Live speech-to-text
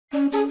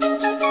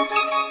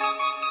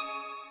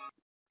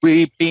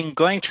we've been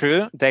going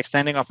through the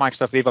extending of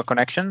Microsoft Viva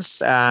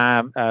Connections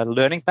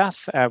learning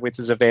path, which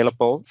is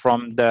available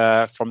from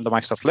the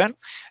Microsoft Learn.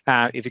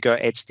 If you go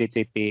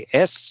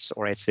HTTPS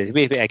or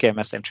HTTP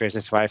AKMS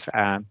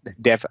M365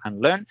 Dev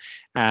and Learn,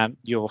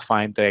 you will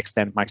find the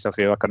extend Microsoft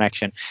Viva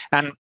Connection.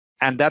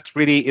 And that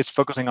really is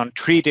focusing on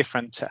 3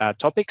 different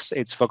topics.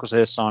 It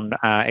focuses on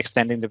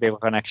extending the Viva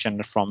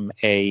connection from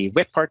a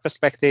web part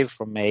perspective,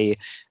 from a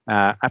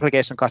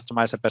application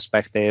customizer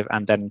perspective,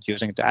 and then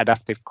using the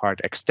adaptive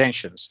card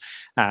extensions.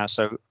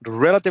 So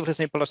relatively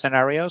simple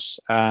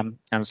scenarios and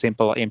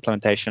simple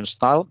implementation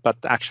style, but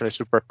actually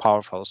super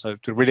powerful. So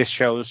it really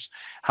shows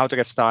how to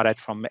get started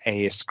from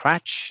a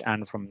scratch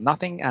and from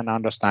nothing, and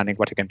understanding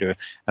what you can do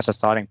as a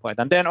starting point.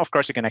 And then, of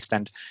course, you can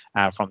extend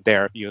from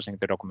there using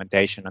the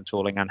documentation and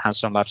tooling and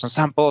hands-on labs and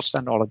samples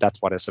and all of that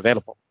what is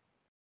available.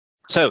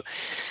 So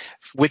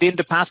within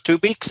the past 2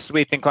 weeks,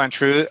 we've been going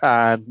through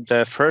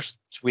the first,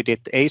 we did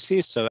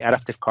AC, so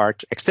adaptive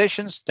card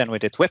extensions, then we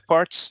did web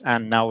parts,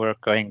 and now we're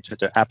going to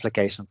the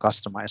application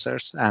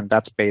customizers. And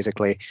that's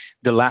basically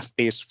the last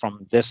piece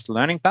from this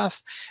learning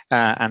path.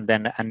 And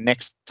then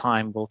next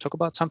time we'll talk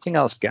about something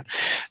else again,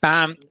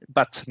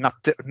 but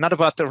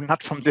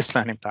not from this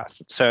learning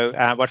path. So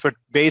what we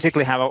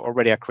basically have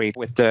already agreed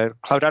with the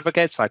cloud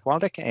advocates like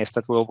Waldek is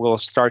that we'll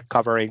start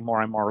covering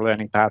more and more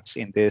learning paths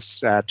in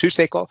this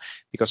Tuesday call,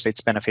 because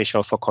it's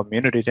beneficial for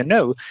community to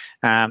know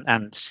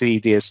and see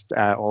this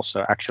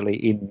also actually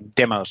in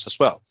demos as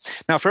well.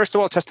 Now, first of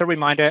all, just a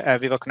reminder,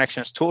 Viva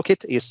Connections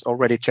Toolkit is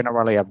already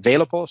generally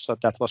available. So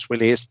that was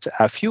released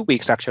a few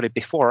weeks actually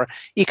before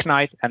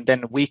Ignite, and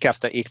then a week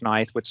after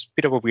Ignite, which is a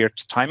bit of a weird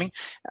timing,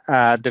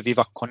 the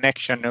Viva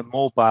Connection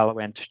mobile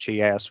went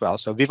GA as well.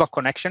 So Viva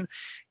Connection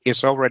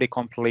is already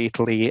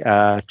completely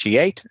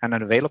GA'd and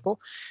available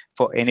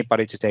for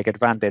anybody to take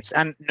advantage,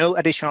 and no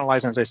additional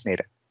license is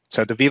needed.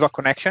 So the Viva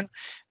Connection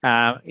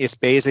is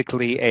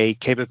basically a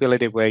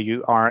capability where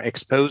you are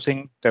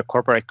exposing the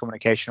corporate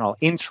communicational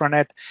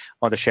intranet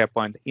or the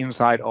SharePoint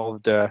inside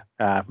of the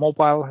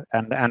mobile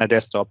and a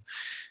desktop,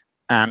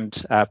 and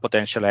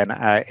potentially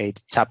a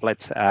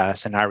tablet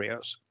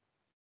scenarios.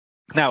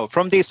 Now,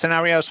 from these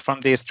scenarios,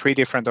 from these 3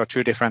 different or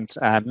 2 different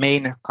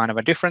main kind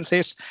of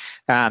differences,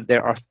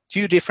 there are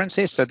few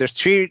differences. So there's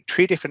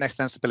three different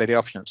extensibility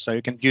options. So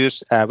you can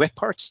use web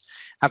parts,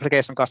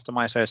 application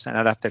customizers, and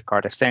adaptive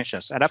card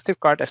extensions. Adaptive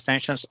card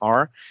extensions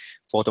are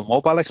for the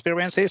mobile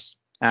experiences,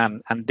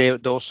 and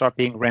those are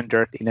being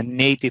rendered in a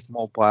native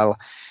mobile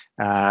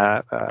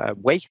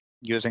way,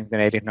 using the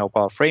native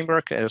mobile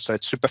framework. So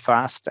it's super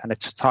fast and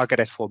it's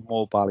targeted for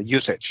mobile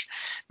usage.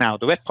 Now,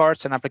 the web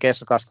parts and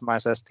application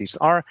customizers, these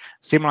are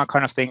similar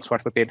kind of things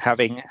what we've been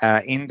having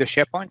in the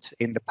SharePoint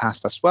in the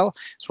past as well.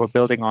 So we're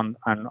building on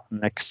an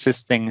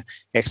existing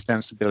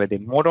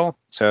extensibility model.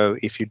 So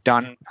if you've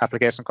done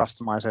application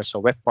customizers or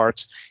web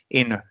parts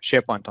in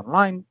SharePoint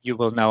Online, you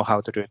will know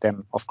how to do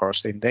them, of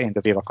course, in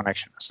the Viva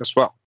Connections as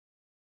well.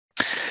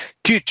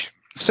 Good.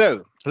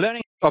 So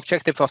learning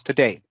objective of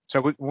today.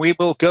 So we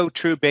will go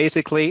through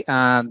basically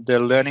the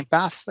learning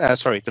path,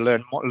 the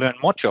learn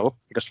module,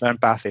 because learn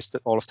path is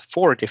all of the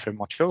 4 different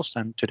modules,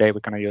 and today we're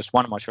going to use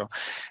one module.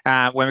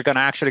 When we're going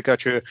to actually go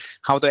through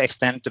how to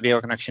extend the Viva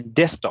Connection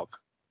desktop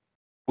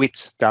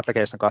with the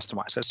application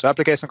customizers. So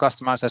application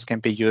customizers can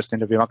be used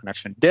in the Viva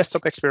Connection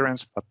desktop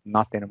experience, but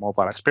not in a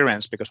mobile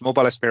experience, because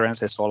mobile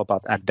experience is all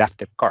about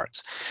adaptive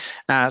cards.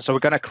 So we're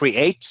going to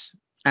create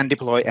and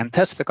deploy and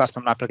test the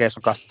custom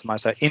application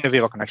customizer in the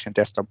Viva Connection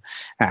desktop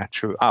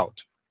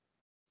throughout.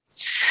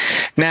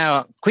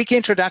 Now, quick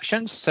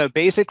introductions. So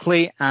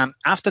basically,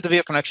 after the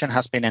Viva Connection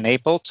has been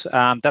enabled,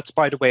 that's,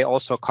 by the way,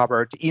 also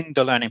covered in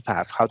the learning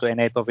path, how to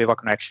enable Viva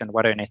Connection,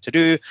 what do you need to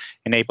do,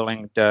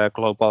 enabling the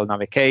global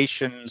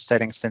navigation,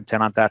 settings in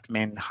tenant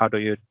admin, how do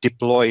you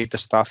deploy the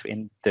stuff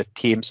in the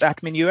Teams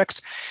admin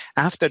UX.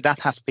 After that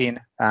has been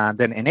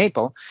then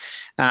enabled,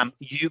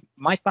 you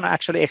might want to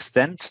actually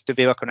extend the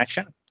Viva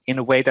Connection in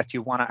a way that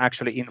you want to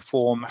actually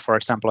inform, for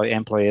example,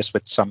 employees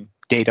with some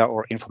data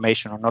or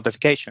information or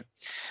notification.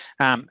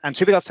 And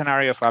typical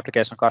scenario for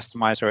application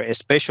customizer,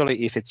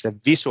 especially if it's a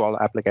visual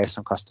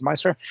application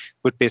customizer,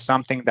 would be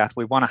something that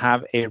we want to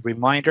have a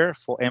reminder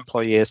for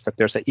employees that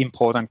there's an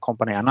important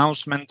company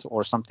announcement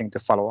or something to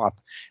follow up.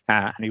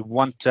 And you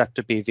want that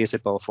to be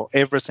visible for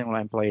every single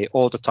employee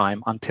all the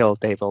time until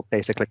they will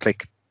basically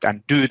click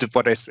and do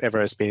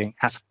whatever is being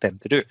asked them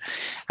to do.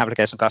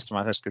 Application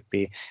customizers could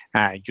be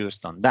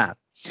used on that.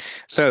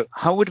 So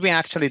how would we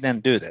actually then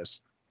do this?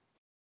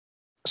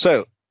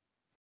 So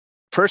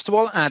first of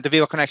all, the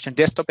Viva Connection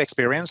desktop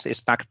experience is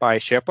backed by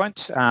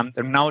SharePoint.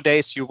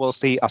 Nowadays, you will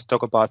see us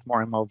talk about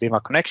more and more Viva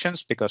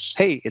Connections because,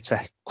 hey, it's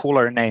a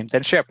cooler name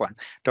than SharePoint.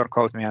 Don't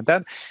quote me on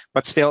that.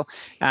 But still,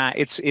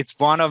 it's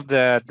one of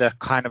the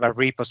kind of a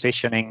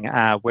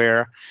repositioning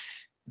where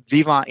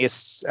Viva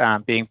is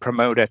being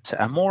promoted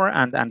more,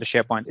 and the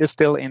SharePoint is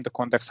still in the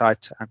contact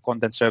site and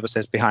content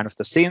services behind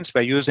the scenes.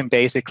 We're using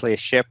basically a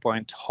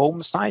SharePoint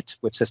home site,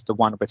 which is the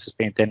one which is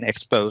being then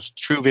exposed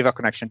through Viva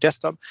Connection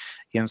Desktop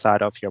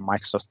inside of your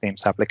Microsoft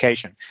Teams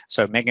application.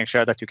 So making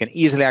sure that you can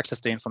easily access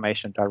the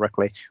information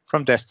directly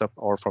from desktop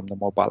or from the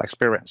mobile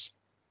experience.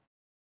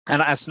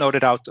 And as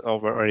noted out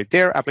already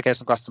there,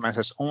 application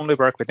customizers only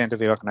work within the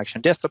Viva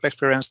Connection desktop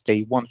experience.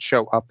 They won't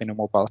show up in a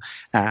mobile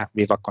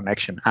Viva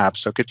Connection app.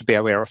 So good to be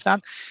aware of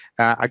that.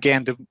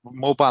 Again, the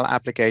mobile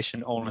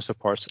application only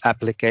supports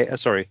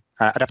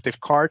adaptive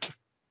card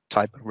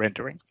type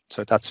rendering.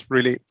 So that's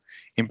really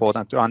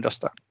important to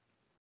understand.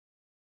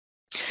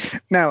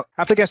 Now,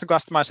 application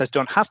customizers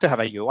don't have to have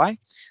a UI.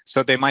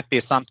 So they might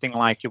be something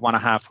like you want to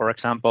have, for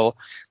example,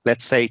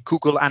 let's say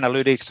Google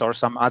Analytics or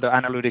some other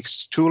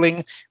analytics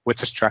tooling,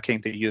 which is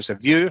tracking the user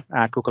view.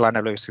 Google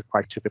Analytics is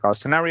quite a typical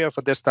scenario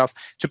for this stuff.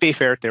 To be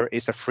fair, there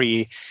is a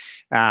free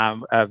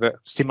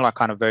similar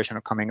kind of version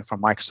coming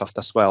from Microsoft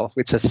as well,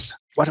 which is,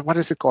 what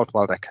is it called,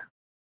 Waldek?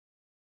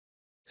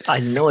 I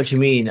know what you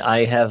mean.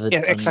 I have it.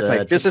 Yeah,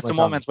 exactly. This is the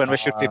moment when we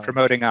should be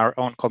promoting our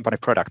own company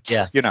products.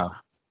 Yeah. You know.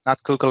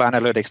 Not Google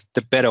Analytics,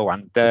 the better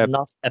one.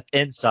 Not App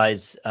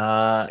Insights.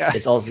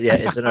 It's also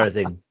it's another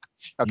thing.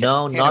 Okay.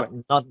 No,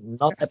 anyway. not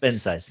App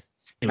Insights.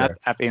 Not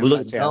App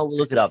Insights. We'll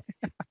look it up.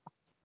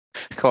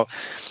 Cool.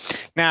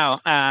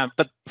 Now,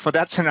 but for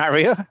that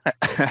scenario,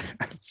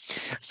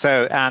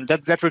 so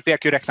that would be a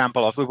good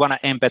example of we want to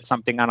embed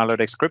something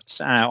analytic scripts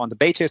on the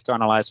pages to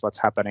analyze what's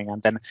happening,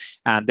 and then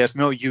there's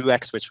no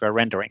UX which we're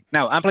rendering.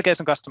 Now,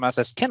 application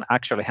customizers can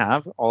actually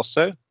have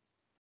also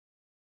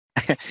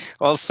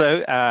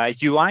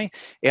UI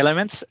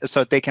elements,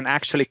 so they can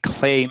actually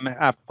claim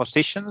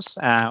positions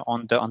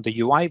on the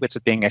UI, which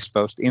is being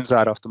exposed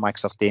inside of the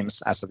Microsoft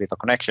Teams as a Viva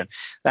connection.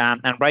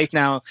 And right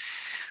now,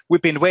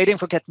 we've been waiting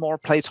for get more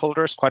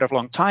placeholders quite a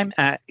long time.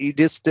 It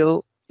is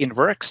still in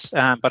works,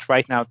 but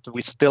right now we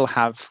still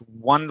have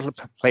one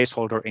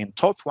placeholder in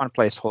top, one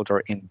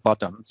placeholder in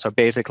bottom. So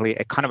basically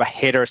a kind of a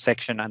header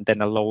section and then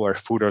a lower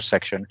footer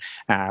section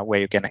where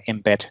you can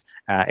embed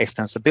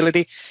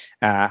extensibility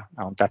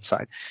on that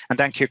side. And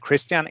thank you,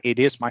 Christian. It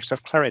is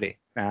Microsoft Clarity.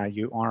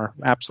 You are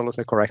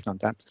absolutely correct on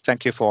that.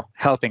 Thank you for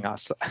helping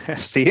us.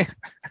 See,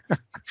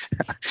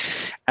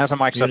 as a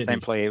Microsoft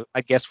employee, I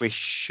guess we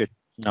should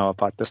know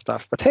about this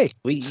stuff, but hey,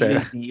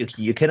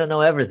 you cannot know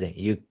everything.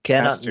 You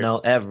cannot know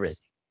everything.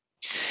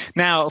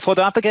 Now, for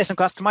the application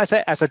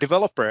customizer, as a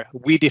developer,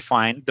 we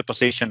define the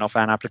position of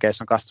an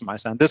application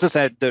customizer. And this is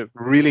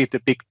really the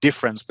big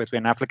difference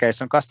between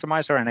application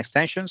customizer and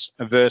extensions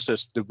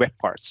versus the web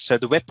parts. So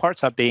the web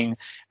parts are being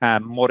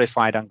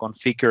modified and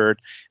configured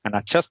and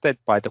adjusted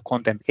by the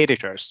content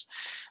editors.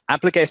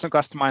 Application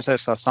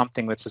customizers are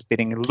something which is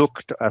being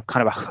looked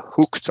kind of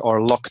hooked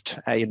or locked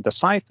in the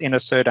site in a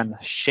certain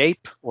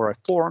shape or a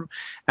form,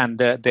 and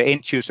the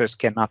end users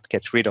cannot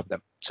get rid of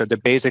them. So they're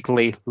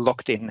basically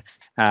locked in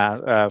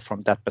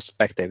from that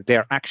perspective.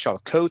 They're actual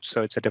code,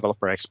 so it's a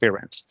developer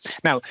experience.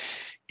 Now,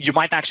 you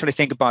might actually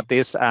think about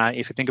this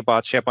if you think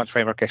about SharePoint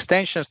Framework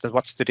extensions, that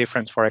what's the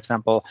difference, for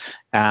example,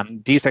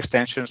 these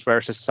extensions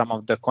versus some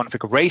of the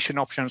configuration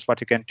options,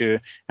 what you can do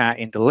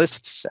in the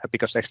lists,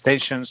 because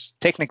extensions,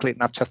 technically,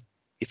 not just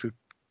if you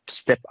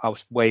step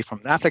away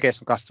from the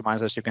application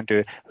customizers, you can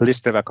do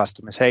list level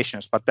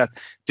customizations, but that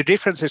the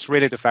difference is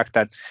really the fact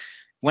that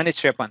when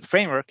it's SharePoint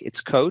Framework, it's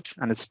code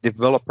and it's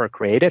developer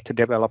created,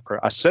 developer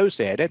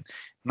associated,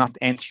 not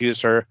end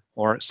user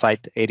or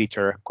site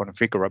editor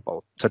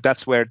configurable. So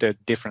that's where the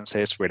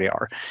differences really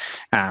are.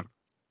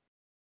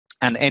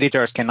 And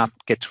editors cannot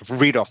get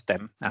rid of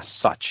them as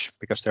such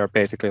because they're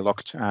basically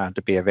locked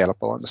to be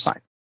available on the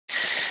site.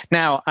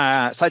 Now,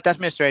 site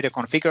administrator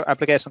configure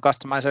application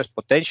customizers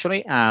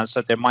potentially,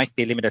 so there might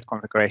be limited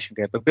configuration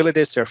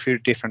capabilities. There are a few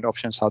different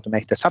options how to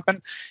make this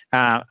happen,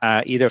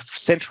 either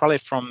centrally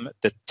from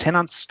the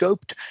tenant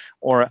scoped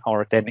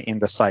or then in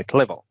the site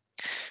level.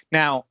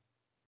 Now,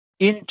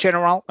 in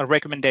general, a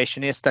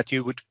recommendation is that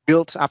you would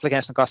build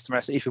application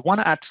customers if you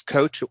want to add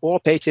code to all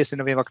pages in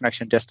the Viva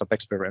Connection desktop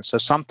experience. So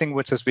something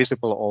which is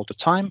visible all the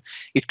time.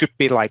 It could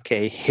be like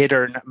a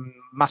header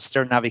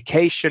master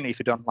navigation. If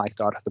you don't like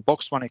the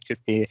out-of-the-box one, it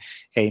could be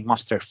a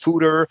master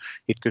footer.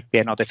 It could be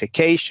a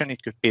notification.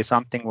 It could be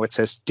something which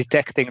is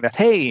detecting that,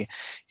 hey,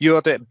 you're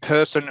the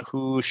person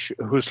who's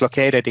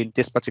located in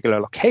this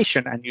particular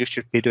location and you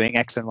should be doing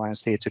X and Y and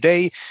Z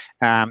today.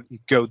 You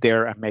go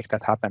there and make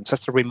that happen.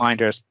 Just the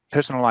reminders,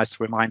 personalized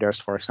reminders,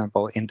 for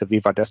example, in the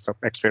Viva desktop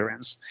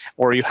experience.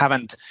 Or you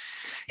haven't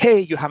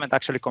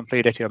actually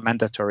completed your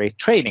mandatory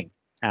training.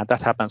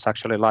 That happens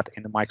actually a lot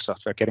in the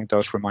Microsoft. We're getting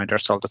those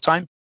reminders all the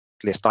time.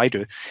 At least I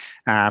do,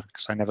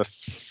 because I never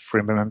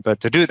remember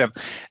to do them.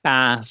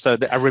 So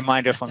a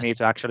reminder for me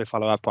to actually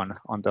follow up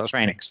on those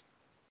trainings.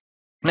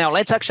 Now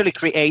let's actually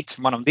create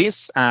one of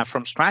these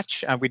from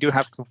scratch. We do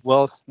have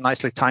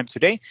nicely timed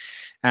today.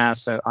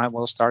 So I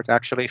will start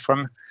actually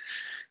from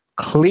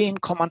clean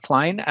command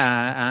line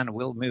and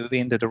we'll move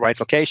into the right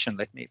location.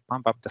 Let me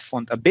pump up the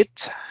font a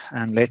bit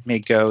and let me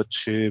go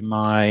to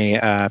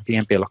my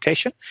PnP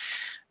location.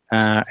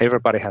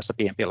 everybody has a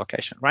PnP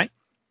location, right?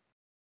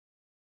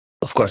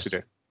 Of course you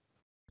do.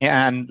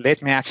 Yeah, and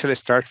let me actually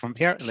start from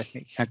here. Let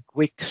me a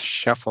quick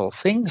shuffle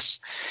things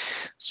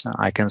so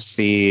I can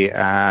see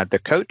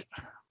the code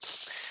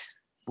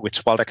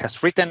which Waldek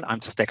has written. I'm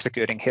just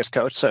executing his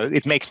code, so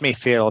it makes me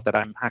feel that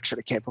I'm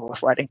actually capable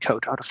of writing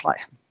code how to fly.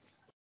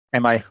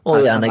 Am I?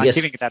 Oh yeah, and I guess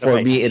for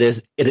away? me it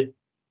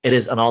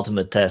is an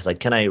ultimate test. Like,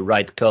 can I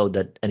write code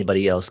that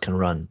anybody else can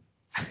run?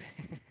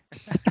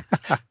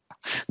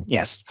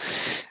 Yes,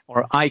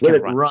 or I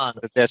can run.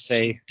 There's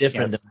a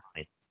different than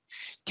mine.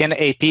 Can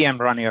a PM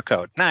run your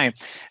code? Now,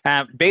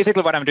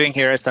 basically what I'm doing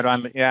here is that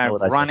I'm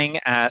running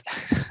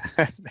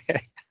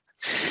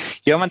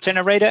Juvonen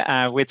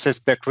generator, which is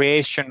the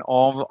creation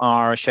of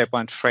our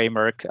SharePoint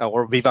framework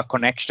or Viva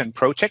Connection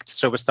project.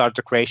 So we start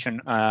the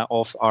creation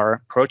of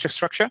our project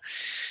structure.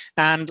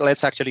 And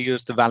let's actually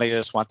use the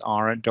values what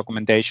our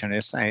documentation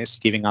is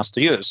giving us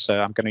to use. So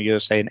I'm going to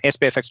use an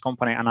SPFx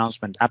company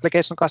announcement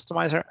application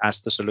customizer as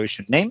the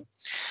solution name.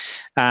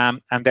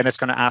 And then it's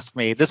going to ask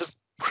me, this is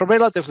a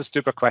relatively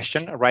stupid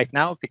question right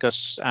now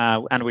because,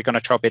 and we're going to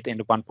drop it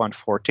into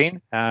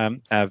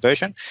 1.14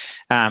 version,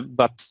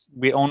 but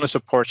we only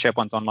support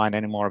SharePoint Online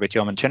anymore with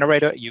Juvonen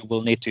Generator. You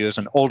will need to use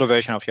an older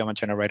version of Juvonen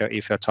Generator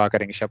if you're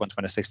targeting SharePoint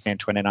 2016,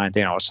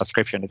 2019 or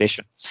subscription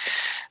edition.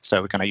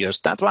 So we're going to use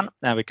that one.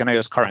 And we're going to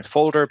use current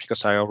folder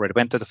because I already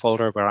went to the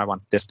folder where I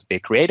want this to be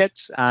created.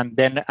 And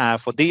then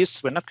for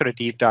these, we're not going to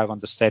deep dive on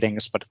the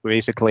settings, but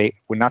basically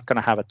we're not going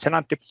to have a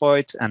tenant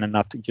deployed and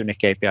not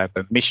unique API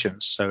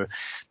permissions. So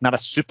not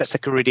a super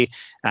security,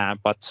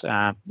 but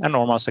a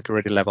normal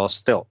security level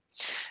still.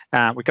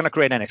 We're going to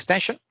create an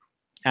extension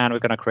and we're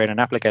going to create an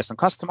application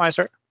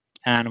customizer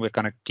and we're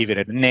going to give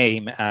it a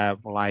name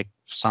like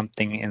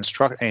something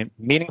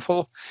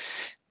meaningful.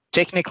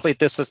 Technically,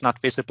 this is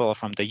not visible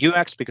from the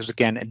UX because,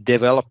 again, a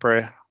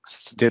developer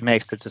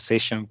makes the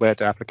decision where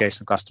the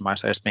application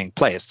customizer is being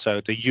placed.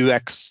 So the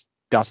UX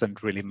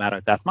doesn't really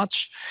matter that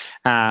much,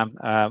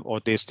 or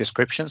these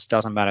descriptions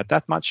doesn't matter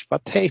that much,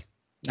 but hey,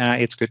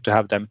 it's good to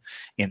have them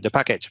in the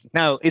package.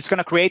 Now it's going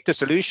to create the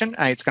solution.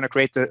 It's going to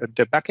create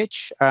the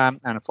package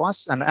and for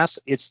us. And as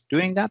it's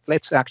doing that,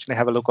 let's actually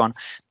have a look on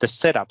the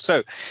setup.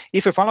 So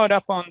if you followed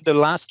up on the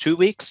last 2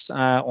 weeks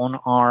on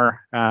our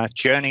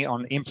journey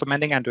on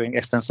implementing and doing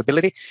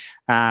extensibility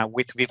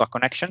with Viva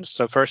Connections.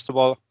 So first of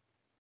all,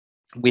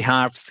 we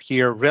have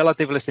here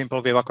relatively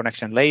simple Viva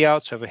Connection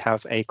layout. So we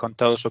have a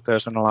Contoso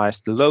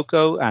personalized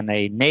logo and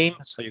a name.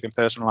 So you can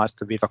personalize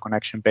the Viva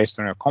Connection based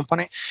on your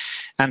company.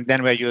 And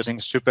then we're using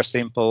super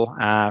simple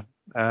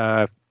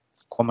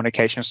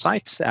communication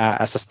sites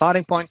as a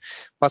starting point.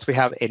 But we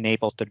have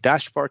enabled the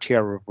dashboard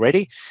here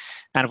already.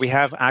 And we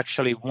have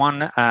actually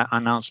one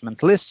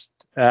announcement list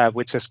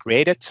which is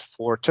created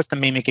for just the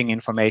mimicking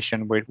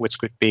information which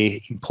could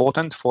be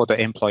important for the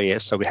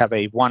employees. So we have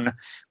one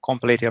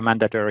completely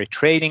mandatory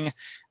training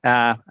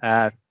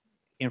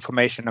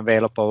information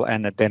available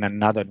and then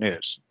another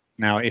news.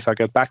 Now, if I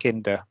go back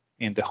in the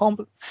home,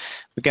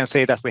 we can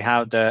see that we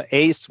have the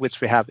ACE, which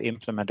we have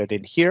implemented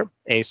in here,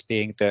 ACE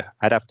being the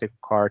adaptive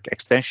card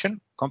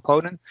extension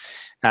component,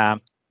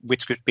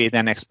 which could be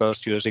then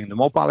exposed using the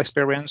mobile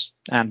experience.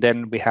 And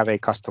then we have a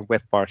custom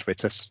web part,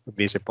 which is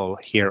visible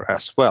here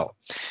as well.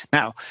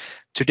 Now,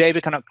 today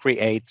we're going to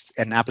create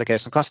an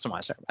application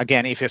customizer.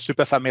 Again, if you're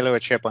super familiar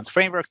with SharePoint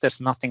framework,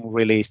 there's nothing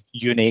really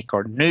unique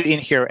or new in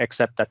here,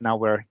 except that now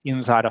we're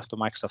inside of the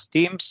Microsoft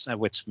Teams,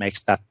 which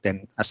makes that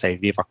then as a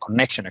Viva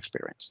Connection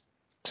experience.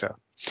 So,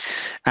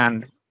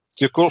 and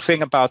the cool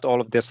thing about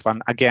all of this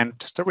one, again,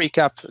 just to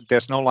recap,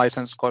 there's no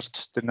license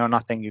cost, no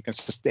nothing. You can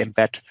just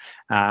embed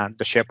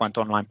the SharePoint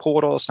Online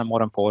portals and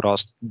modern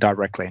portals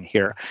directly in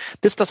here.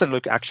 This doesn't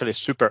look actually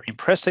super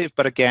impressive,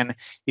 but again,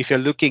 if you're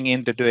looking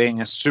into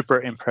doing a super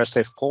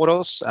impressive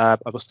portals, I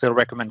would still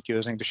recommend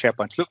using the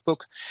SharePoint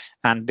Lookbook.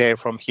 And there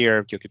from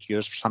here, you could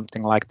use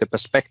something like the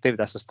perspective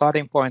as a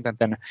starting point and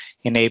then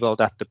enable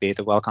that to be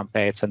the welcome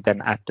page and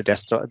then add the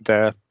desktop,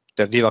 the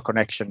Viva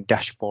Connection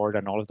dashboard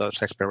and all of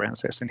those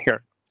experiences in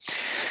here.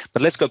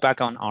 But let's go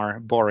back on our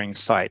boring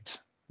site.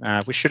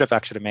 We should have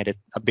actually made it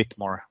a bit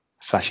more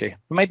flashy.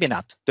 Maybe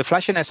not. The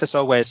flashiness is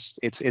always,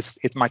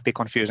 it might be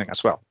confusing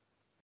as well.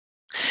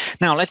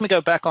 Now, let me go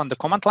back on the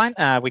command line.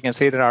 We can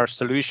see that our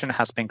solution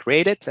has been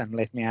created. And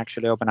let me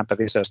actually open up a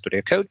Visual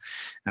Studio Code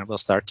and we'll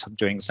start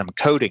doing some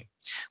coding.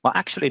 Well,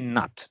 actually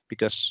not,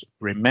 because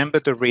remember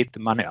to read the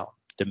manual.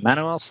 The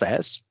manual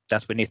says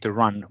that we need to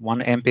run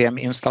one npm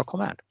install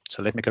command.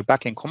 So let me go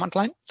back in command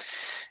line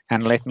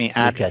and let me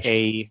add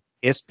a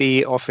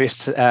SP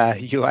Office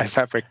UI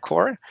Fabric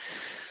core.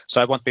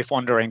 So I won't be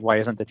wondering why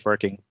isn't it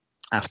working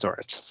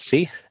afterwards.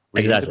 See,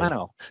 exactly. The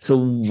manual. So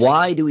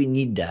why do we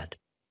need that?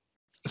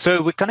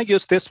 So we're going to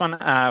use this one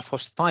for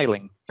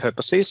styling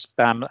purposes.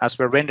 As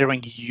we're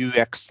rendering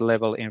UX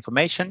level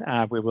information,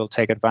 we will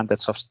take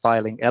advantage of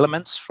styling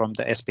elements from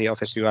the SP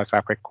Office UI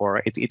Fabric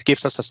core. It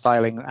gives us a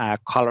styling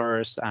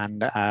colors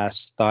and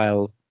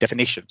style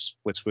definitions,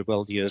 which we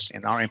will use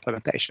in our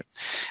implementation.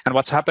 And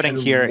what's happening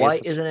here is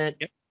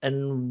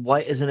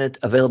why isn't it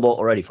available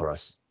already for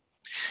us?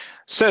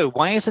 So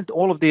why isn't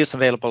all of this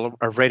available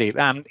already?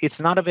 It's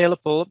not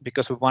available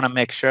because we want to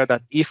make sure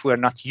that if we're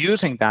not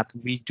using that,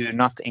 we do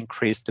not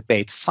increase the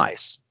page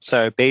size.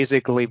 So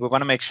basically, we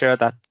want to make sure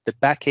that the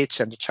package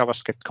and the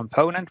JavaScript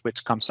component,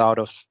 which comes out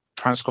of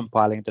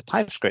transcompiling the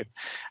TypeScript,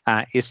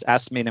 is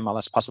as minimal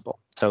as possible.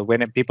 So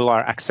when people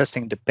are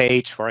accessing the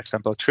page, for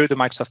example, through the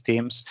Microsoft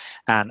Teams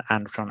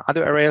and from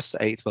other areas,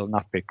 it will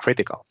not be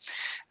critical.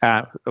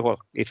 Well,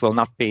 it will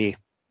not be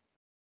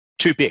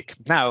too big.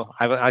 Now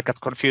I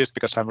got confused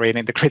because I'm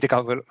reading the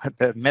critical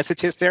the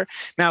messages there.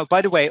 Now,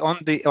 by the way, on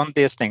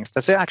these things,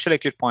 that's actually a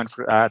good point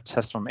for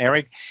test from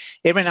Eric.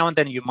 Every now and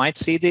then you might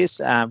see this.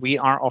 We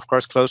are of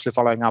course closely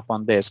following up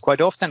on this. Quite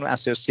often,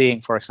 as you're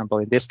seeing, for example,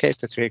 in this case,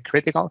 the three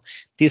critical,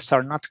 these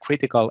are not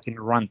critical in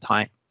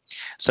runtime.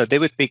 So they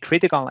would be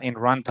critical in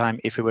runtime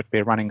if we would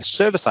be running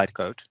server-side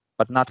code,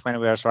 but not when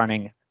we are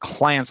running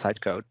client-side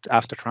code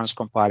after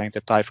transcompiling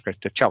the TypeScript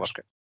to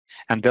JavaScript.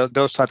 And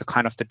those are the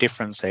kind of the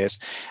differences.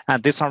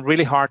 And these are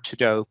really hard to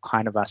do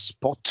kind of a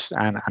spot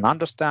and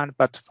understand.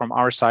 But from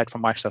our side,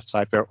 from Microsoft's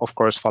side, we're of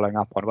course following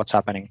up on what's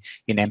happening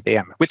in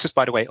NPM, which is,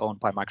 by the way,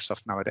 owned by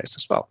Microsoft nowadays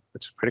as well,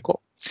 which is pretty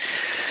cool.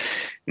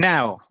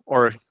 Now,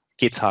 or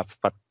GitHub,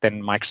 but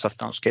then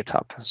Microsoft owns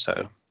GitHub,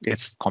 so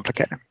it's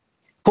complicated.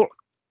 Cool.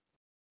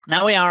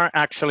 Now we are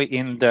actually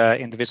in the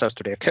Visual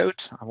Studio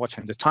Code. I'm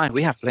watching the time.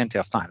 We have plenty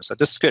of time, so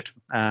this is good.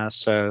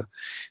 So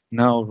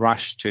no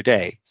rush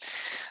today.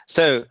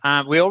 So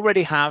we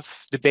already have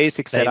the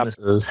basic setup.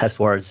 Has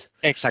words.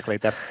 Exactly,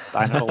 that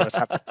I know always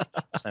happens.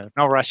 So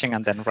no rushing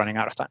and then running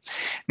out of time.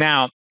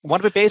 Now,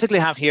 what we basically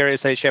have here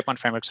is a SharePoint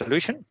framework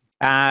solution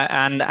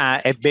and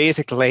a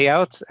basic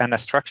layout and a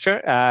structure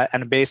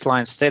and a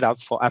baseline setup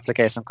for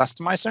application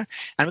customizer.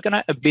 And we're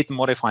going to a bit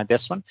modify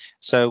this one.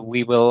 So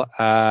we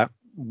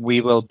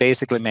will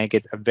basically make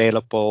it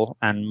available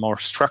and more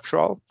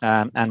structural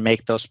and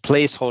make those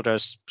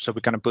placeholders. So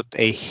we're going to put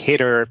a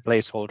header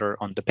placeholder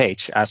on the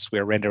page as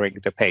we're rendering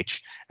the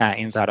page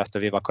inside of the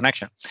Viva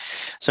connection.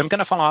 So I'm going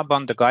to follow up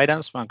on the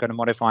guidance. I'm going to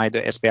modify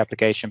the SP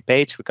application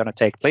page. We're going to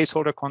take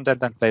placeholder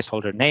content and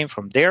placeholder name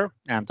from there.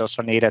 And those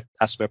are needed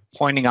as we're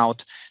pointing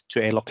out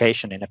to a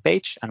location in a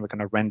page. And we're going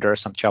to render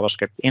some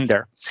JavaScript in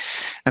there.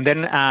 And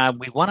then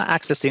we want to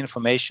access the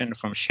information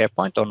from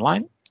SharePoint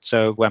online.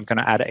 So I'm going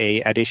to add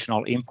a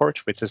additional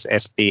import, which is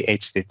SP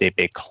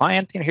HTTP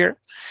client in here.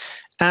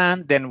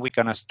 And then we're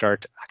going to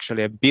start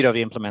actually a bit of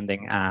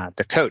implementing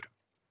the code.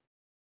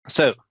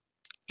 So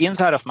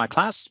inside of my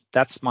class,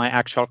 that's my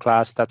actual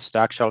class. That's the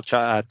actual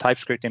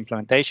TypeScript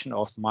implementation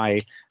of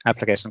my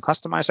application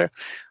customizer.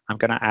 I'm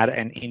going to add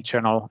an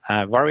internal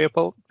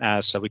variable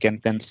so we can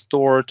then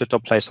store the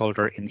top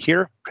placeholder in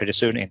here pretty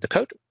soon in the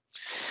code.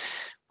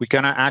 We're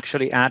going to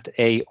actually add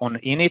a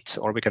onInit,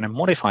 or we're going to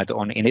modify the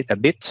onInit a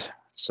bit.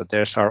 So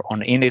there's our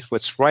onInit,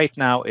 which right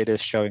now it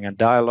is showing a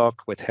dialog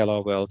with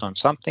hello world on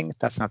something.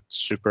 That's not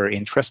super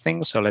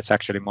interesting. So let's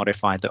actually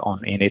modify the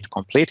onInit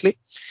completely.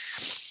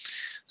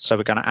 So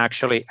we're going to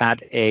actually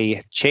add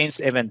a change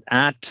event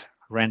add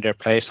render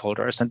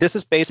placeholders. And this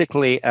is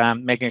basically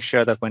making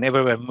sure that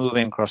whenever we're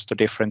moving across the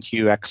different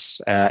UX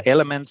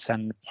elements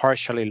and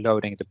partially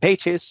loading the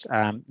pages,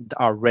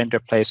 our render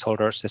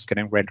placeholders is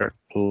getting rendered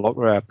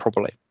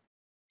properly.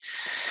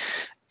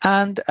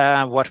 And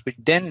what we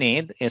then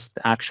need is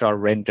the actual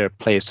render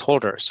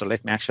placeholder. So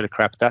let me actually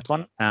grab that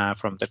one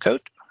from the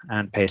code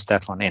and paste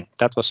that one in.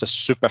 That was a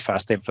super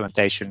fast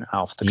implementation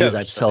of the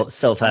code.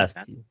 So fast.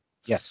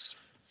 Yes.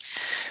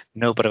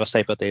 Nobody was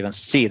able to even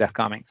see that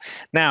coming.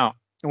 Now,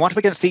 what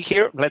we can see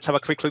here, let's have a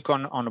quick look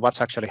on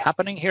what's actually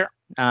happening here.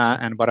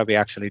 And what are we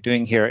actually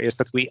doing here is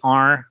that we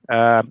are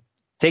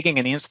taking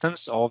an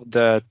instance of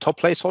the top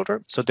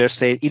placeholder. So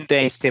there's in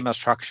the HTML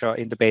structure,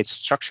 in the page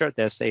structure,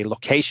 there's a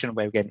location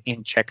where we can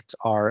inject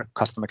our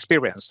custom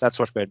experience. That's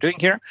what we're doing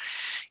here.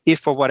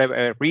 If for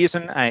whatever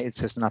reason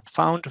it is not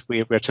found,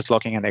 we're just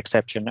logging an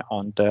exception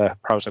on the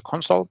browser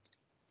console.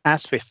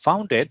 As we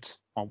found it,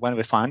 or when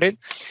we found it,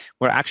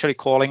 we're actually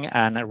calling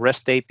an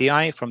REST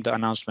API from the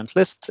announcement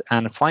list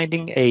and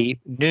finding a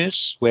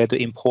news where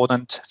the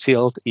important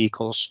field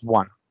equals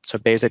 1. So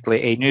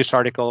basically a news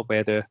article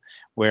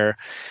where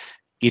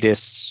it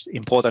is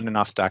important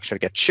enough to actually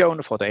get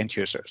shown for the end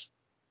users.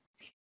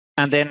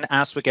 And then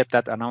as we get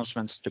that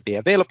announcements to be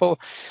available,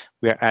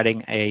 we're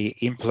adding a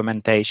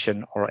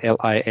implementation or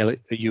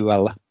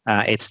LILUL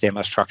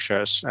HTML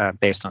structures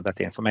based on that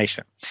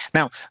information.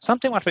 Now,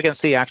 something what we can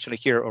see actually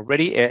here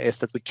already is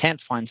that we can't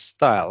find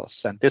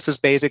styles. And this is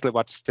basically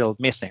what's still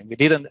missing.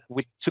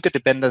 We took a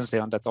dependency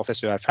on that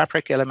Office UI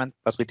Fabric element,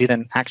 but we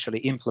didn't actually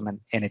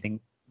implement anything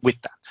with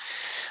that.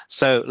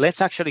 So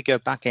let's actually go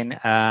back in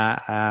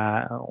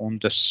on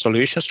the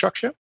solution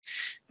structure,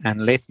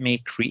 and let me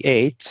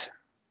create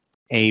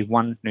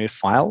one new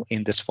file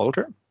in this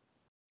folder.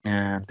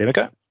 And there we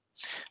go.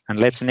 And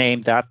let's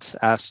name that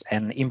as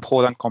an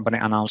important company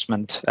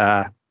announcement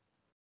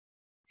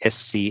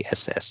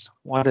SCSS.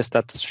 What is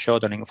that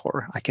shortening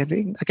for? I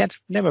can't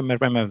never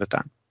remember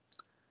that.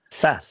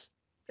 SAS.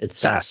 It's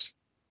SAS.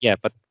 Yeah,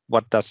 but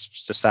what does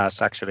the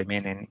SAS actually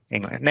mean in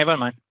English? Never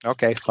mind.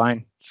 Okay,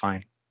 fine.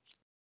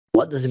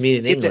 What does it mean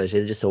in English?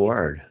 It's just a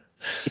word.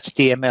 It's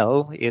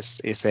DML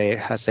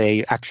has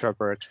a actual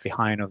word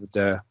behind of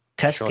the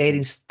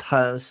cascading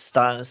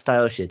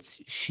style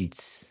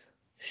sheets.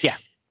 Yeah,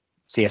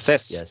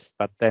 CSS. Yes,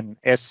 but then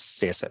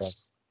SCSS.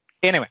 Yes.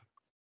 Anyway.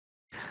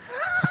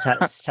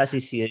 Sassy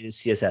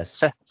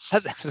CSS.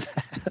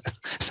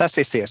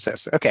 Sassy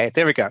CSS. Okay,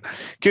 there we go.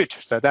 Good.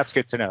 So that's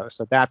good to know.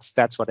 So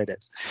that's what it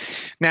is.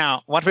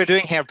 Now, what we're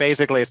doing here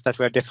basically is that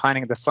we're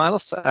defining the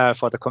styles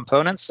for the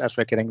components as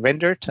we're getting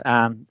rendered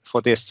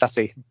for these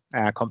sassy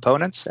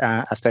components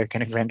as they're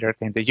getting rendered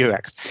in the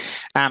UX.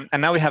 And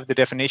now we have the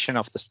definition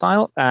of the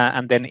style,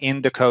 and then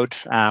in the code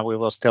we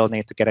will still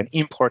need to get an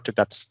import to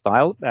that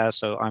style.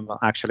 So I'm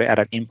actually add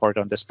an import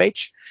on this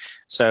page.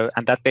 So,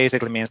 and that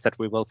basically means that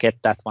we will get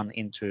that one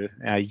into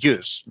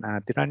use.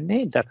 Did I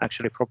name that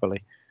actually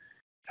properly?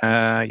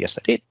 Yes,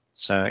 I did.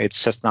 So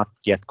it's just not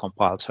yet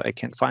compiled, so I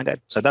can't find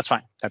it. So that's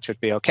fine. That should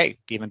be okay.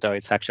 Even though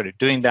it's actually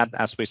doing that,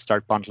 as we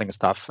start bundling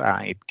stuff,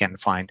 it can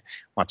find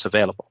what's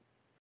available.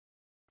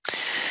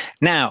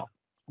 Now,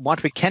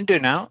 what we can do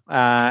now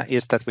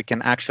is that we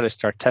can actually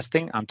start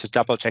testing. I'm just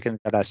double checking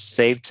that I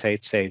saved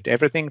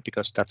everything,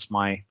 because that's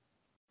my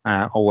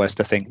always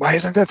the thing. Why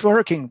isn't that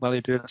working? Well,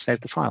 you didn't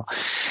save the file.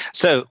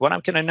 So what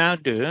I'm going to now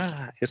do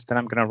is that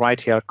I'm going to write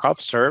here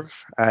 -serve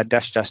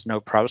 -- no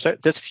browser.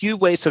 There's a few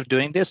ways of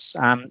doing this.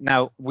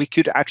 Now we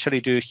could actually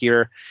do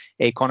here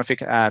a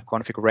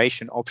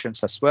configuration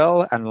options as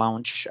well and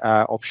launch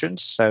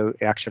options. So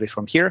actually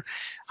from here,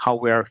 how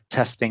we're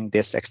testing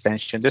this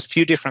extension. There's a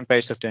few different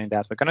ways of doing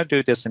that. We're going to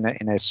do this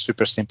in a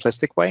super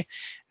simplistic way,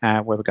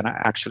 where we're going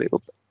to actually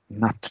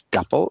not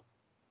double.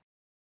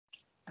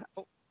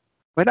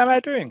 What am I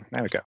doing?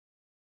 There we go.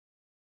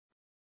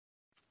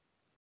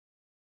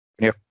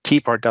 When your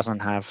keyboard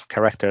doesn't have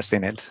characters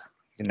in it,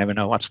 you never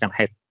know what's going to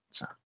hit.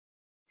 So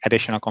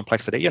additional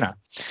complexity,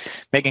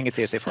 making it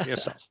easy for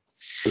yourself.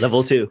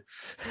 Level 2.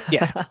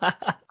 Yeah.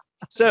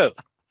 So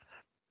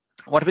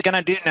what we're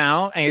going to do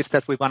now is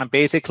that we want to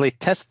basically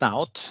test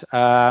out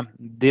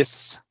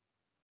this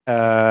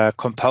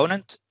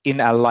component in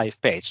a live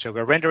page. So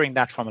we're rendering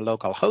that from a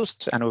local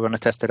host, and we're going to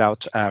test it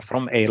out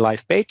from a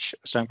live page.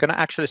 So I'm going to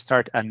actually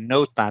start a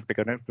notepad.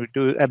 We're going to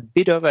do a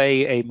bit of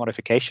a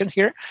modification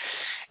here.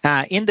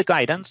 In the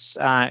guidance,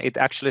 it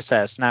actually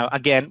says, now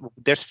again,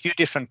 there's a few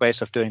different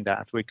ways of doing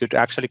that. We could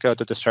actually go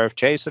to the serve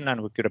JSON,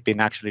 and we could have been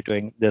actually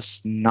doing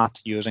this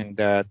not using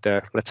the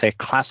let's say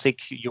classic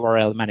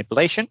URL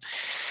manipulation.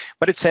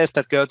 But it says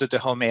that go to the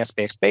home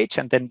SPFx page,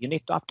 and then you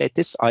need to update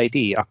this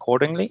ID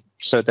accordingly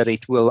so that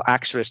it will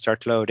actually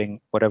start loading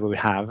whatever we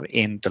have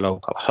in the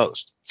local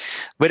host.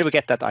 Where do we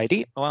get that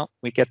ID? Well,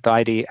 we get the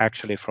ID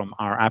actually from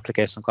our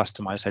application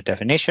customizer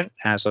definition.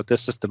 So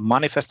this is the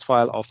manifest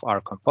file of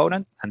our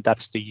component, and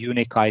that's the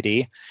unique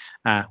ID.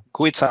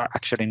 GUIDs are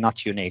actually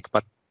not unique,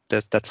 but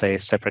that's a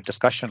separate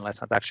discussion. Let's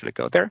not actually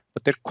go there.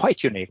 But they're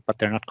quite unique, but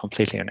they're not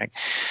completely unique.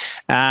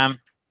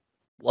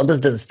 What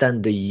does that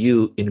stand the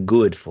U in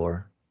GUID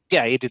for?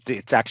 Yeah,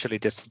 it's actually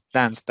this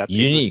stance that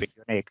unique. It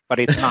would be unique, but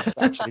it's not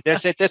actually.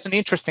 There's an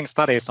interesting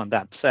studies on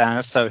that.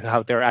 So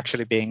how they're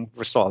actually being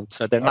resolved.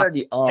 So they're not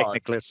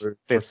technically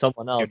for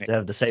someone else unique. To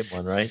have the same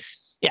one, right?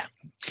 Yeah.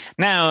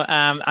 Now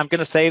I'm going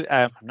to save.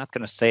 I'm not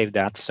going to save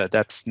that. So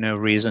that's no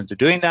reason to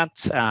doing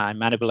that. I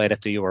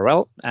manipulated the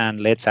URL,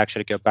 and let's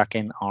actually go back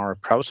in our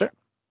browser.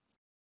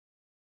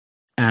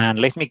 And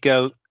let me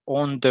go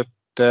on the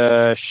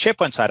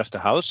SharePoint side of the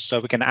house, so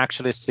we can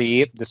actually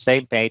see the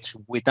same page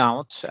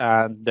without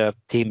the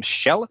Teams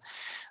shell,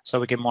 so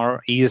we can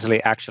more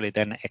easily actually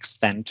then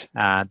extend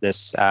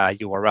this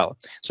URL.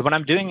 So what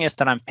I'm doing is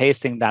that I'm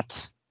pasting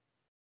that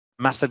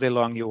massively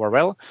long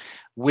URL,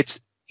 which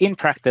in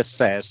practice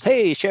says,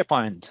 hey,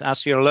 SharePoint,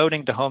 as you're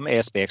loading the home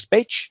ASPX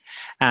page,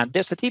 and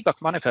there's a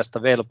debug manifest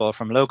available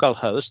from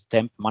localhost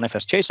temp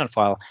manifest JSON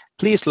file.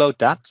 Please load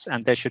that,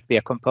 and there should be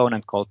a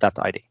component called that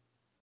ID.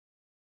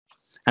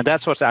 And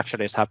that's what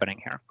actually is happening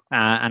here.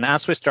 And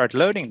as we start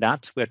loading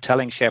that, we're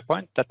telling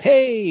SharePoint that,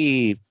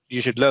 hey,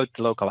 you should load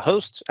the local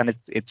host. And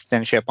it's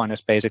then SharePoint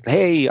is basically,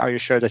 hey, are you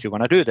sure that you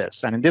want to do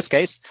this? And in this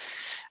case,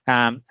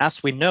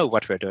 as we know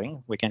what we're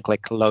doing, we can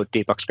click load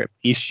debug script.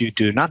 If you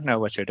do not know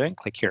what you're doing,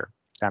 click here.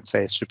 That's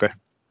a super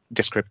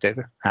descriptive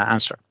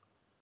answer.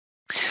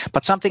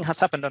 But something has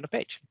happened on the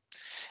page.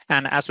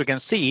 And as we can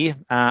see,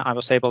 I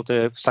was able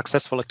to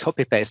successfully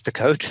copy paste the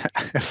code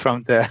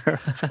from the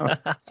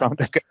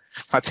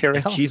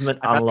material. Achievement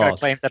I'm not unlocked. going to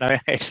claim that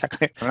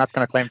I'm not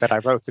going to claim that I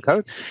wrote the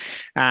code.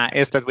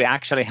 Is that we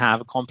actually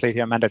have completed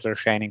your mandatory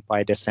training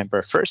by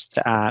December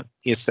 1st.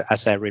 Is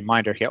as a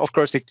reminder here. Of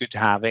course, it could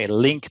have a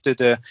link to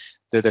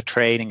the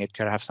training. It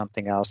could have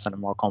something else and a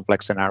more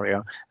complex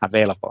scenario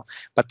available.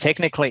 But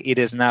technically, it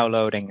is now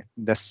loading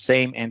the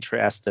same entry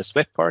as this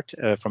web part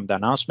from the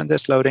announcement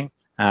is loading.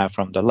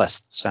 From the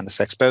lists, and it's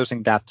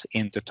exposing that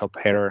in the top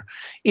header.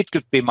 It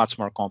could be much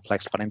more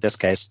complex, but in this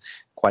case,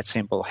 quite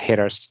simple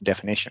headers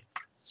definition.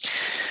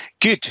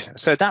 Good,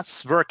 so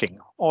that's working,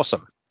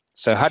 awesome.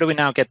 So how do we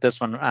now get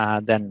this one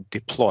then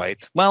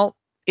deployed? Well,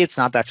 it's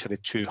not actually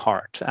too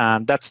hard.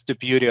 That's the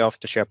beauty of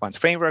the SharePoint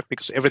framework,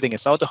 because everything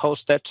is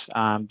auto-hosted.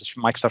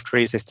 The Microsoft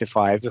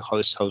 365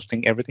 is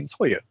hosting everything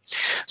for you.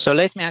 So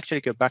let me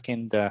actually go back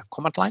in the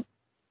command line.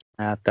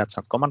 That's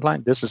not command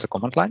line. This is a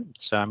command line.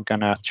 So I'm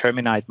going to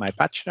terminate my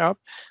batch job.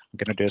 I'm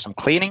going to do some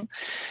cleaning.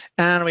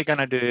 And we're going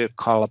to do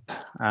culp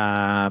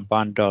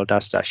bundle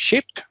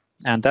 --ship.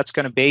 And that's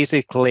going to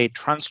basically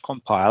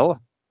transcompile,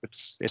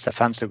 which is a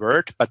fancy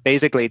word, but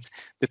basically it's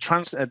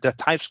the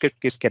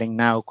TypeScript is getting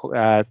now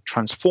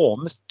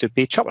transformed to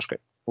be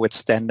JavaScript,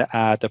 which then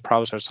the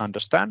browsers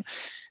understand,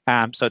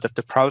 so that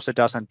the browser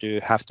doesn't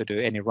have to do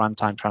any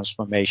runtime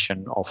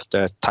transformation of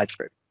the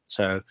TypeScript.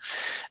 So,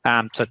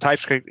 so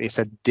TypeScript is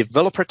a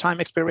developer time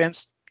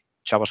experience.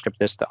 JavaScript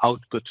is the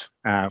output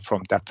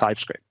from that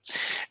TypeScript.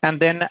 And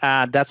then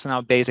that's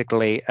now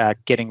basically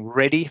getting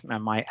ready,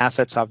 and my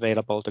assets are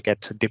available to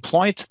get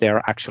deployed.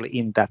 They're actually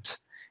in that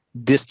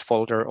dist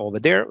folder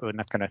over there. We're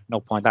not going to, no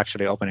point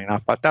actually opening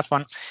up but that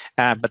one.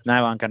 But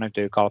now I'm going to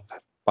do culp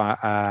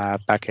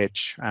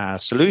package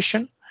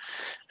solution,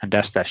 and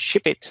that's the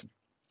ship it.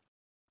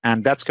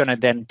 And that's going to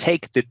then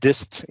take the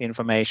dist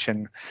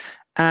information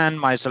and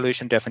my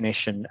solution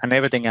definition and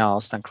everything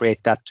else and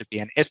create that to be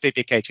an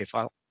SPFx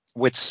file,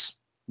 which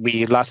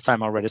we last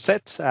time already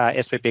said,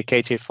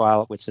 SPFx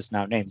file, which is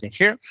now named in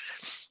here.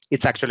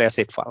 It's actually a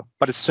zip file,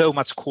 but it's so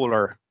much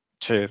cooler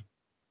to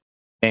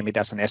name it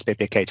as an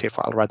SPFx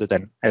file rather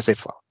than a zip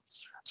file.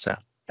 So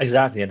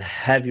exactly, and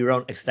have your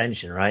own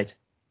extension, right?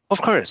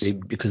 Of course,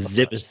 because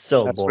zip is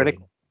so that's boring. really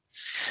cool.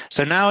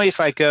 So now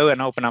if I go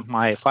and open up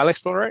my file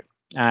explorer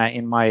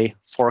in my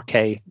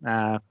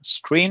 4K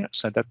screen,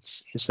 so that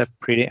is a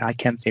pretty, I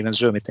can't even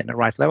zoom it in the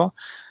right level.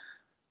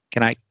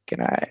 Can I,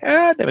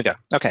 there we go.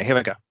 Okay, here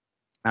we go.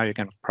 Now you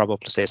can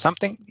probably say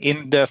something.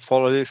 In the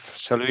follow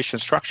solution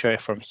structure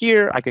from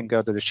here, I can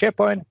go to the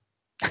SharePoint.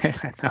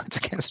 Now it's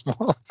again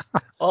small.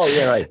 Oh,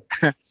 yeah,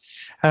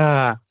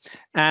 right.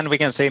 And we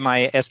can see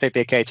my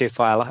SPFx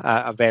file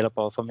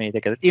available for me to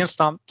get it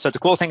installed. So the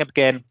cool thing,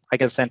 again, I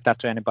can send that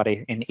to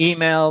anybody in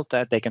email,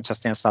 that they can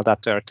just install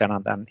that to their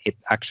tenant, and it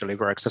actually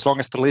works as long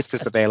as the list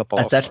is available.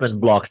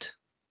 Attachment blocked.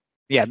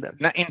 Yeah,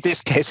 in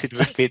this case, it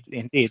would be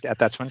indeed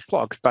attachment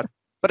blocked. But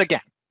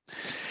again,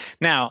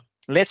 now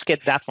let's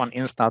get that one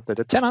installed to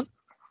the tenant.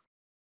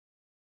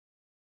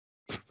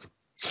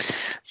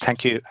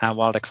 Thank you,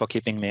 Waldek, for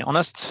keeping me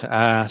honest.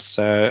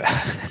 So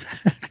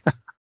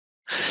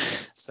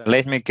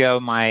let me go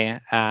my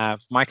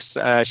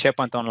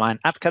SharePoint Online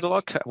app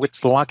catalog,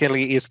 which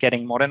luckily is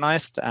getting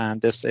modernized,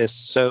 and this is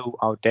so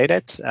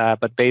outdated.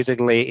 But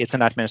basically, it's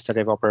an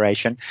administrative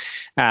operation,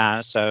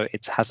 so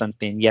it hasn't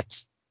been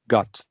yet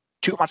got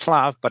too much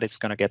love, but it's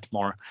going to get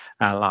more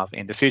love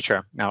in the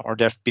future. Now, or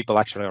there's people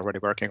actually already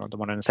working on the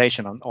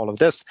modernization on all of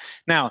this.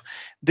 Now,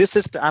 this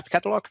is the app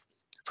catalog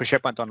for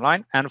SharePoint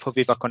Online and for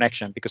Viva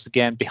Connection, because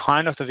again,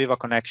 behind of the Viva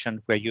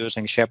Connection, we're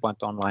using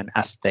SharePoint Online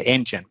as the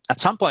engine.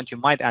 At some point, you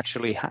might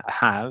actually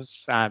have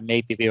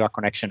maybe Viva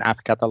Connection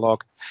app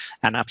catalog,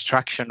 an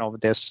abstraction of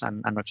this,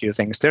 and a few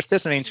things.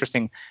 There's an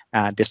interesting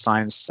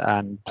designs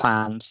and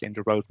plans in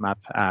the roadmap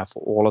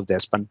for all of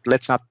this, but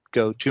let's not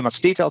go too much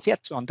detail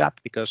yet on that,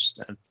 because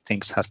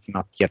things have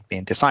not yet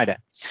been decided.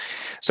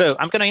 So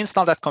I'm going to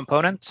install that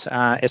component,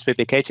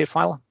 SPFx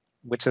file,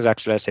 which is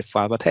actually a zip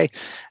file, but hey,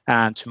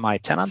 to my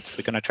tenant,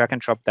 we're going to drag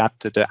and drop that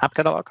to the app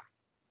catalog.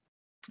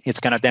 It's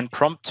going to then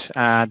prompt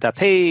that,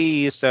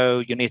 hey, so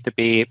you need to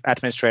be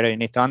administrator, you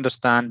need to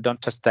understand, don't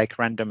just take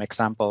random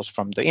examples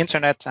from the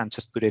internet and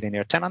just put it in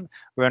your tenant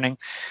running.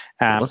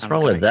 What's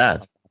wrong with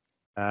that?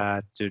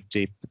 To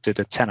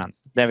the tenant.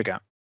 There we go.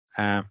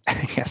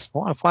 Yes,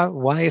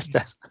 why is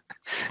that?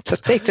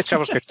 Just take the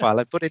JavaScript file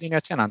and put it in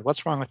your tenant.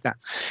 What's wrong with that?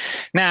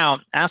 Now,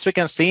 as we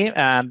can see,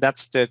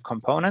 that's the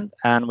component,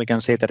 and we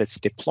can see that it's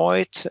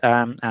deployed.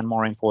 And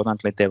more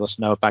importantly, there was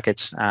no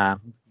package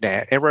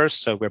errors,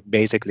 so we're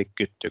basically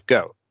good to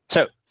go.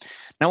 So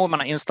now we're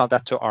going to install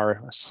that to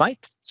our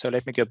site. So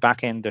let me go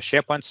back in the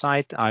SharePoint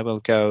site. I will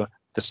go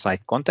to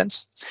site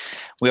contents.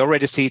 We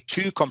already see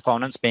two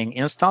components being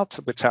installed,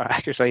 which are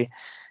actually,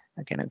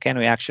 can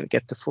we actually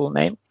get the full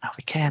name? Oh,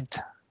 we can't.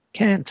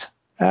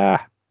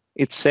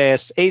 It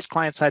says ACE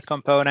client-side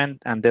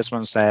component, and this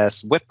one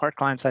says web part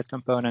client-side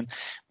component.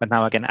 But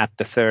now I can add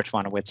the third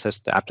one, which is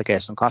the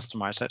application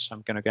customizer. So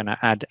I'm going to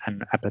add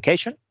an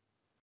application.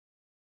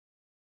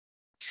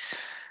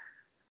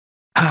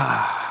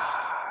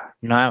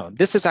 Now,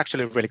 this is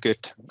actually really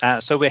good.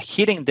 So we're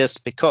hitting this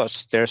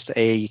because there's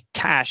a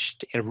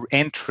cached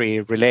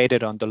entry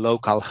related on the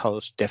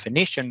localhost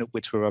definition,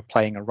 which we were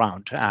playing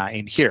around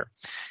in here.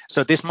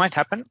 So this might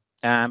happen.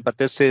 But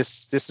this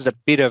is a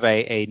bit of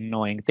a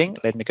annoying thing.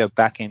 Let me go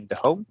back in the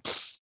home.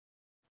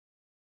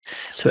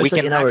 So it's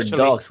like in our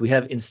docs, we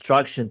have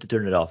instruction to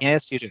turn it off.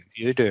 Yes, you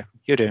do.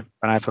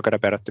 But I forgot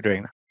about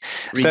doing that.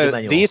 So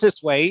the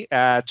easiest way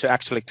to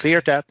actually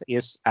clear that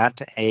is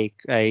add a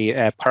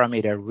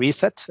parameter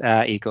reset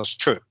equals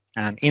true.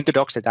 And in the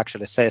docs, it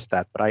actually says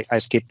that, but I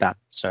skipped that.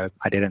 So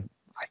I didn't,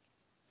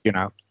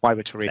 why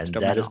would you read and the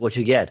that is what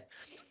you get.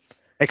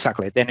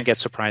 Exactly. Then you get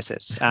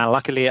surprises.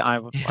 Luckily,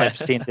 I've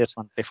seen this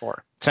one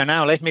before. So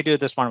now let me do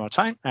this one more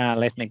time.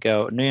 Let me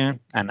go new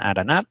and add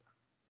an app.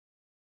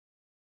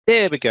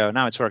 There we go.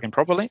 Now it's working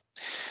properly.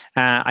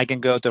 I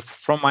can go to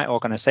from my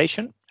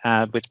organization,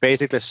 which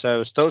basically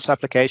shows those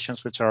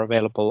applications which are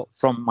available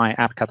from my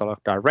app catalog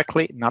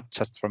directly, not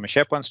just from a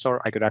SharePoint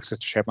store. I could access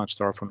the SharePoint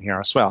store from here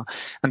as well.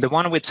 And the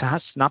one which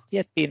has not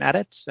yet been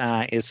added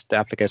is the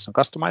application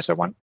customizer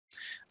one.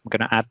 I'm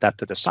going to add that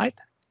to the site.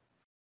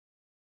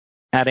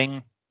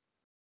 Adding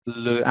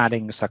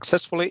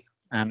successfully.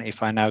 And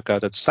if I now go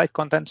to the site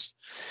contents,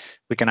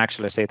 we can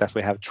actually see that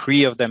we have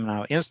 3 of them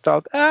now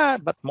installed.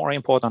 But more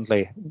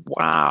importantly,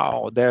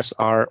 wow, there's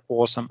our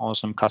awesome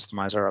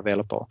customizer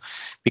available.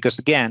 Because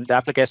again, the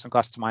application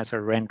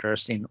customizer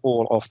renders in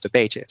all of the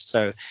pages.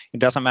 So it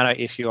doesn't matter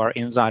if you are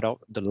inside of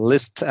the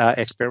list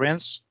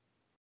experience.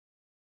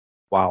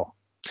 Wow.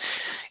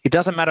 It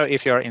doesn't matter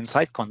if you're in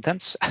site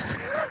contents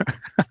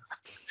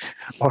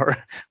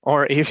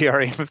or if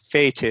you're in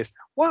pages.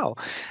 Wow.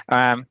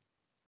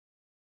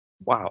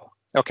 Wow.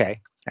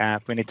 Okay.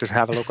 We need to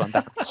have a look on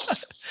that.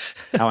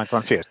 Now I'm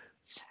confused.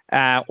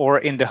 Or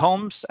in the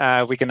homes,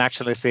 we can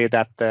actually see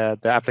that the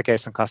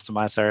application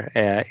customizer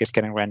is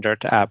getting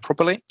rendered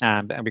properly,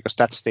 and because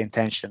that's the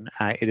intention.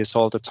 It is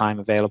all the time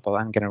available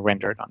and getting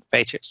rendered on the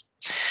pages.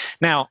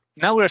 Now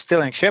we're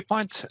still in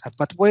SharePoint,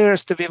 but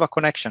where's the Viva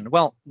connection?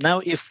 Well, now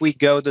if we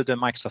go to the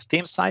Microsoft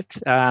Teams site,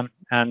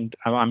 and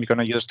I'm going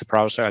to use the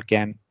browser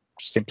again,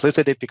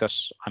 simplicity,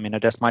 because I mean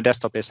my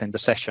desktop is in the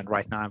session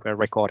right now. We're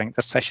recording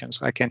the session,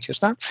 so I can't use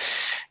that.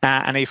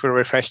 And if we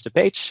refresh the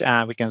page,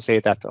 we can see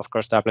that, of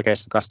course, the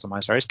application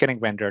customizer is getting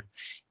rendered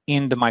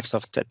in the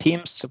Microsoft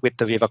Teams with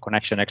the Viva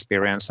Connection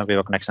experience and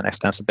Viva Connection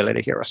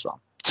extensibility here as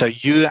well. So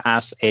you,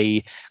 as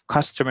a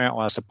customer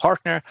or as a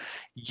partner,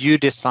 you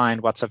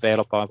design what's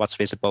available, what's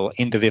visible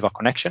in the Viva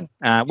Connection,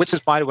 which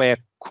is, by the way, a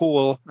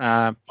cool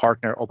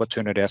partner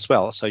opportunity as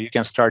well. So you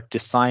can start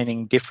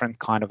designing different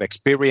kind of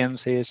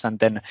experiences and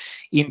then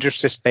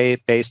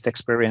industry-based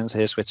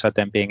experiences, which are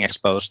then being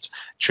exposed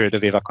through the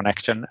Viva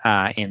Connection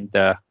in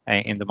the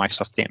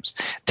Microsoft Teams.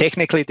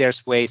 Technically,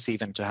 there's ways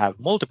even to have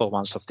multiple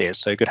ones of this.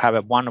 So you could have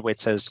a one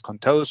which is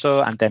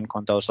Contoso and then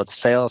Contoso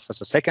Sales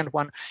as a second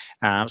one.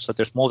 So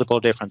there's multiple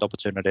different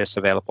opportunities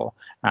available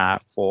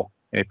for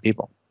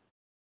people.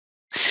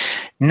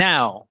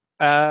 Now,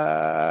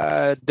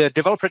 the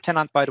developer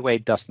tenant, by the way,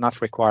 does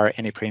not require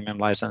any premium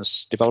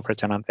license. Developer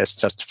tenant is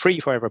just free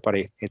for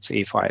everybody. It's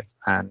E5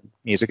 and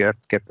easy to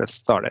get this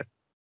started.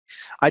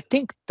 I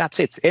think that's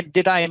it.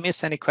 Did I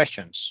miss any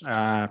questions,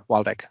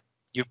 Waldek?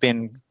 You've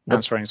been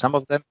answering some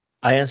of them.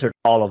 I answered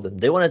all of them.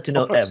 They wanted to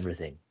know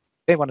everything.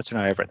 They wanted to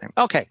know everything.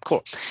 Okay,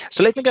 cool.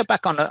 So let me go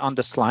back on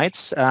the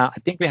slides. I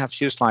think we have a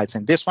few slides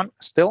in this one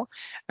still.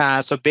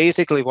 So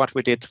basically, what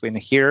we did in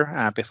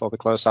here before we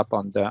close up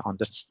on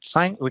the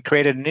sign, we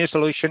created a new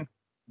solution.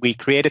 We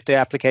created the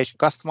application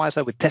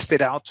customizer, we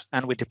tested out,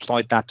 and we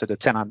deployed that to the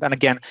tenant. And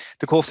again,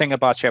 the cool thing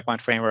about SharePoint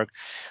Framework,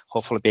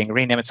 hopefully being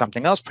renamed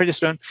something else pretty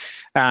soon,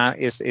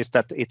 is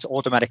that it's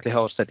automatically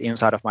hosted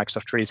inside of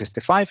Microsoft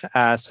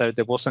 365. So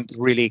there wasn't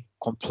really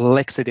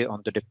complexity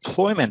on the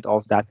deployment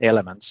of that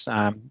elements.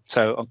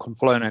 So a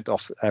component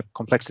of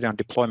complexity on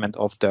deployment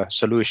of the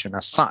solution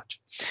as such.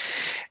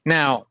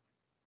 Now,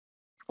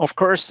 of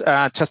course,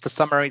 just a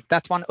summary,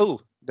 that one,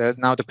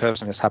 now the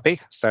person is happy.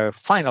 So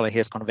finally, he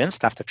is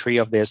convinced after 3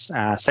 of these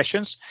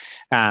sessions.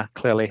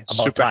 Clearly, about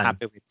super time.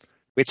 happy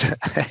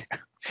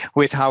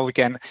with how we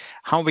can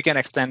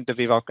extend the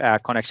Viva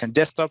Connection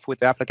desktop with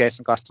the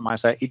application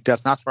customizer. It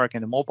does not work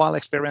in the mobile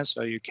experience,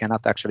 so you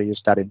cannot actually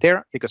use that in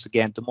there because,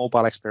 again, the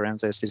mobile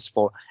experience is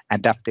for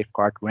adaptive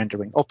card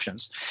rendering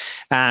options.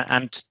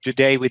 And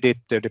today we did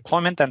the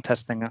deployment and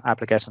testing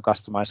application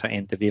customizer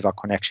in the Viva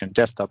Connection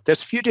desktop.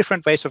 There's a few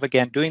different ways of,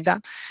 again, doing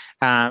that.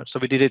 So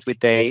we did it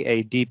with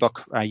a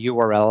debug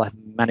URL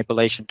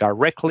manipulation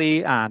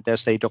directly.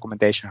 There's a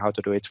documentation how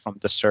to do it from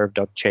the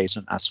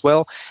serve.json as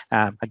well.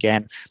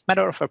 Again,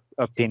 matter of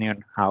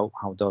opinion how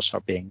those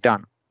are being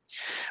done.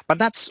 But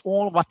that's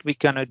all what we're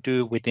going to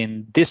do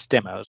within this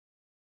demo.